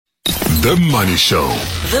The Money Show.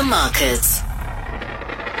 The markets.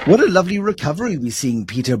 What a lovely recovery we're seeing,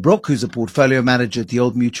 Peter Brook, who's a portfolio manager at the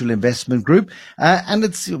Old Mutual Investment Group. And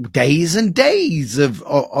it's days and days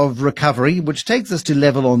of recovery, which takes us to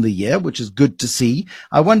level on the year, which is good to see.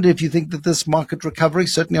 I wonder if you think that this market recovery,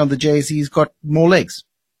 certainly on the JSE, has got more legs.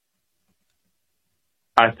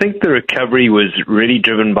 I think the recovery was really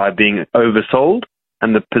driven by being oversold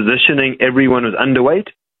and the positioning, everyone was underweight.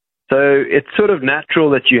 So it's sort of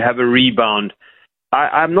natural that you have a rebound.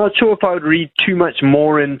 I'm not sure if I would read too much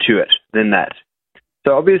more into it than that.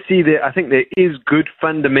 So obviously, I think there is good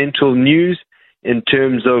fundamental news in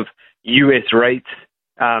terms of U.S. rates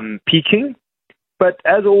peaking. But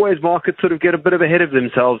as always, markets sort of get a bit of ahead of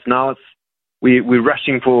themselves. Now we're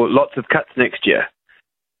rushing for lots of cuts next year.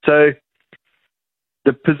 So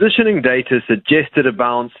the positioning data suggested a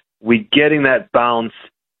bounce. We're getting that bounce.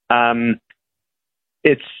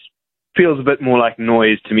 It feels a bit more like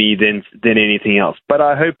noise to me than anything else. But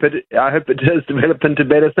I hope it does develop into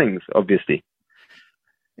better things, obviously.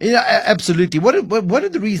 Yeah, absolutely. What are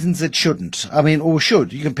the reasons it shouldn't? I mean, or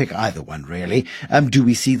should? You can pick either one, really. Do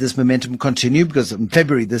we see this momentum continue? Because in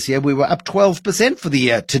February this year, we were up 12% for the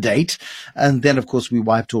year to date. And then, of course, we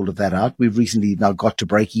wiped all of that out. We've recently now got to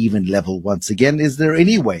break-even level once again. Is there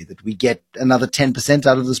any way that we get another 10%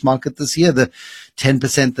 out of this market this year, the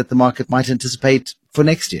 10% that the market might anticipate for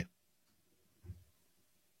next year?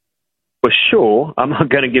 For sure, I'm not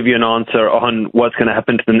going to give you an answer on what's going to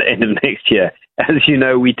happen to the end of next year. As you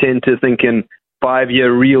know, we tend to think in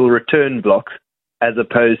 5-year real return blocks as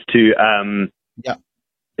opposed to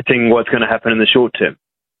thinking what's going to happen in the short term.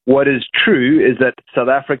 What is true is that South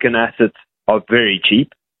African assets are very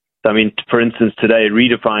cheap. So, I mean, for instance, today,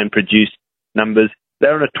 Redefine produced numbers.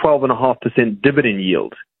 They're on a 12.5% dividend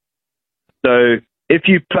yield. So if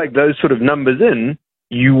you plug those sort of numbers in,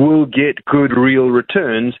 you will get good real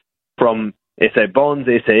returns from SA bonds,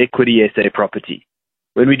 SA equity, SA property.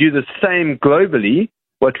 When we do the same globally,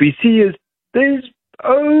 what we see is there's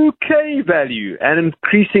okay value, and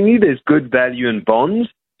increasingly there's good value in bonds,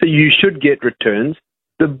 so you should get returns.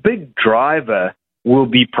 The big driver will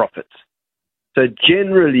be profits. So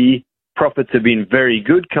generally, profits have been very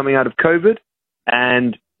good coming out of COVID,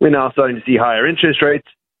 and we're now starting to see higher interest rates.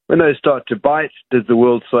 When those start to bite, does the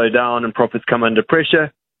world slow down and profits come under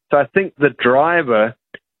pressure? So I think the driver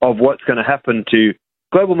of what's going to happen to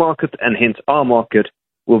global markets and hence our market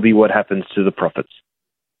will be what happens to the profits.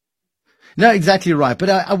 No, exactly right.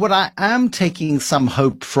 But what I am taking some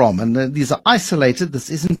hope from, and these are isolated, this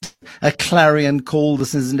isn't a clarion call,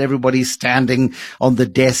 this isn't everybody standing on the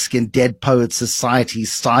desk in Dead Poet Society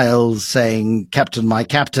style saying, Captain, my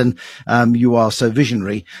captain, you are so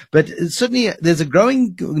visionary. But certainly there's a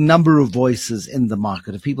growing number of voices in the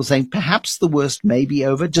market of people saying perhaps the worst may be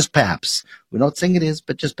over, just perhaps. We're not saying it is,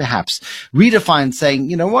 but just perhaps. Redefine saying,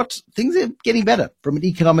 you know what, things are getting better from an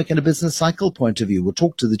economic and a business cycle point of view. We'll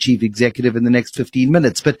talk to the chief executive in the next 15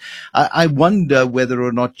 minutes. But I wonder whether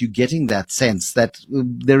or not you're getting that sense that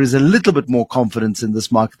there is a little bit more confidence in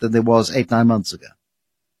this market than there was 8-9 months ago.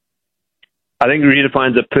 I think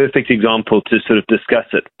Redefine's a perfect example to sort of discuss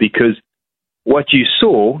it, because what you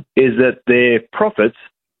saw is that their profits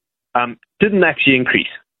didn't actually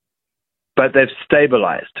increase, but they've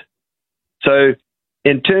stabilized. So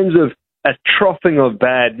in terms of a troughing of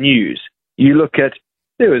bad news, you look at,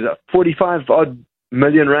 there was a 45-odd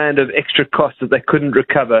million rand of extra costs that they couldn't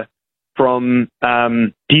recover from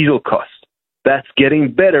diesel costs. That's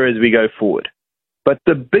getting better as we go forward. But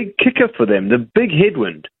the big kicker for them, the big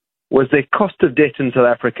headwind, was their cost of debt in South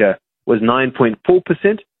Africa was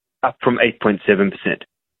 9.4%, up from 8.7%.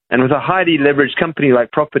 And with a highly leveraged company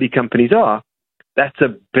like property companies are, that's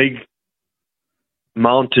a big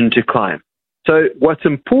mountain to climb. So what's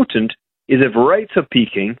important is if rates are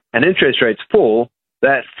peaking and interest rates fall,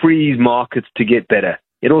 that frees markets to get better.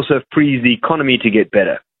 It also frees the economy to get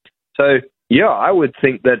better. So, yeah, I would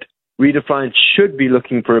think that Redefine should be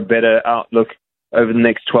looking for a better outlook over the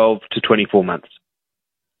next 12 to 24 months.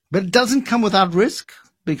 But it doesn't come without risk,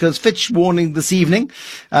 because Fitch warning this evening,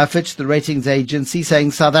 Fitch, the ratings agency,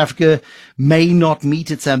 saying South Africa may not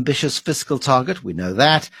meet its ambitious fiscal target. We know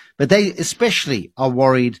that. But they especially are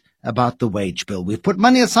worried about the wage bill. We've put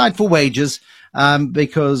money aside for wages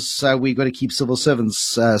because we've got to keep civil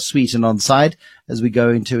servants sweet and on side as we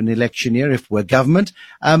go into an election year if we're government.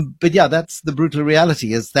 But yeah, that's the brutal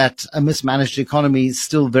reality, is that a mismanaged economy is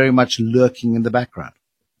still very much lurking in the background.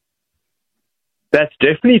 That's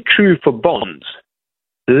definitely true for bonds.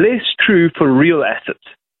 Less true for real assets,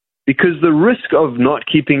 because the risk of not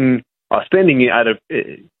keeping our spending under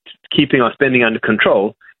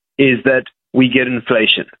control is that we get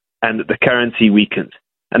inflation and that the currency weakens.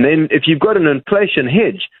 And then if you've got an inflation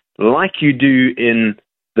hedge, like you do in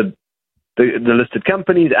the listed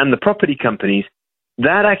companies and the property companies,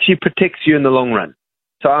 that actually protects you in the long run.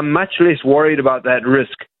 So I'm much less worried about that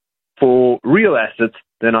risk for real assets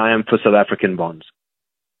than I am for South African bonds.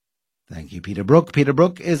 Thank you, Peter Brook. Peter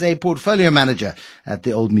Brook is a portfolio manager at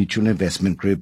the Old Mutual Investment Group.